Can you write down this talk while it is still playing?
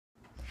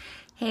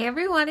Hey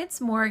everyone,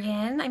 it's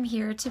Morgan. I'm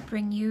here to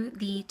bring you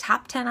the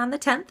top 10 on the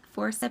 10th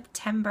for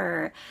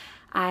September.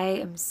 I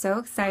am so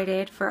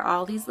excited for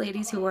all these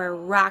ladies who are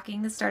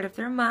rocking the start of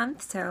their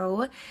month.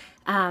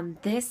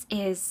 This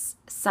is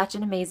such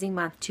an amazing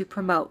month to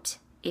promote.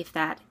 If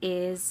that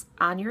is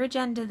on your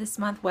agenda this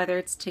month, whether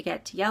it's to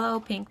get to yellow,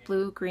 pink,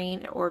 blue,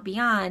 green, or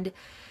beyond,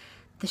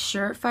 the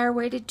surefire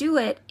way to do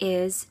it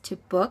is to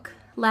book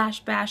lash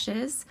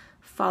bashes.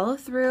 Follow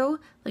through.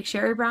 Like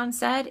Sherry Brown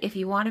said, if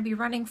you want to be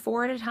running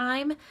 4 at a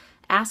time,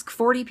 ask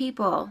 40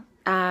 people.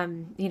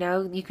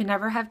 You can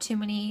never have too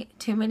many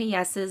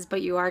yeses,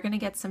 but you are going to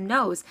get some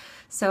no's.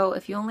 So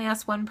if you only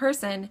ask one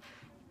person,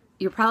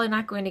 you're probably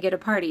not going to get a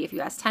party. If you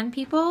ask 10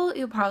 people,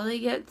 you'll probably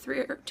get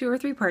 2 or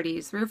 3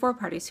 parties, 3 or 4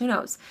 parties, who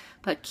knows.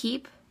 But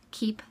keep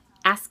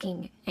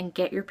asking and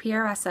get your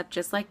PRS up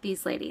just like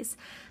these ladies.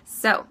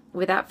 So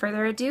without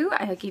further ado,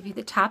 I'll give you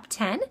the top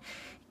 10.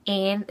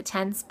 And the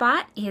 10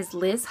 spot is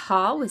Liz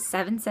Hall with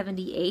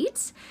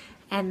 778.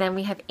 And then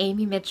we have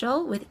Amy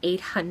Mitchell with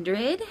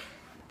 800.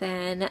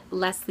 Then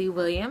Leslie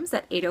Williams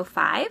at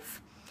 805.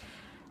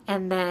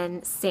 And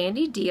then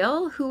Sandy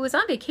Deal, who was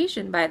on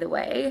vacation, by the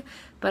way,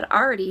 but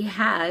already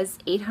has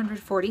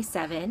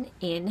 847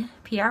 in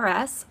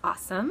PRS.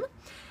 Awesome.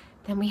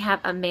 Then we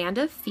have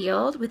Amanda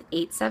Field with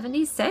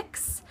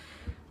 876.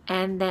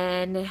 And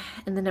then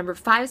in the number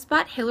 5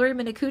 spot, Hillary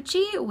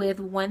Minacucci with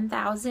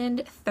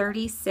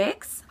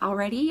 1,036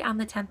 already on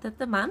the 10th of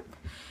the month.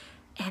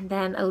 And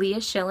then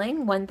Aaliyah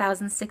Schilling,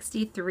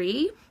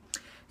 1,063.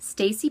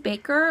 Stacy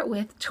Baker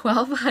with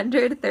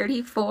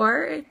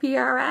 1,234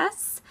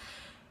 PRS.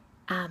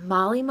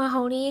 Molly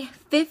Mahoney,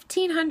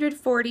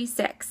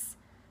 1,546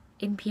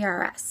 in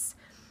PRS.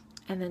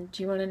 And then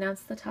do you want to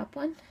announce the top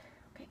one?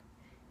 Okay.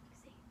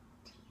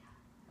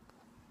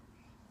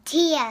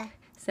 Tia.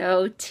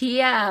 So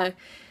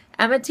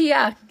Emma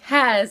Tia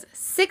has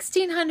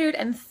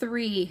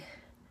 1,603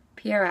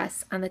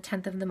 PRS on the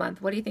 10th of the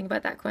month. What do you think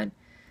about that, Quinn?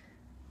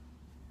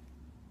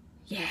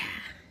 Yeah,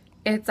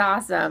 it's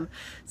awesome.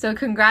 So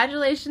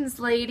congratulations,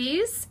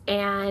 ladies,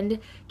 and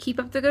keep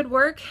up the good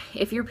work.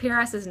 If your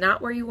PRS is not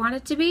where you want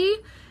it to be,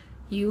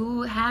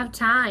 you have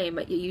time.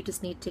 You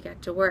just need to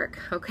get to work,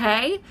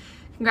 okay?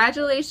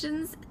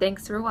 Congratulations.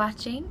 Thanks for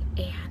watching,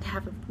 and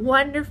have a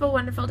wonderful,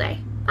 wonderful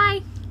day.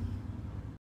 Bye.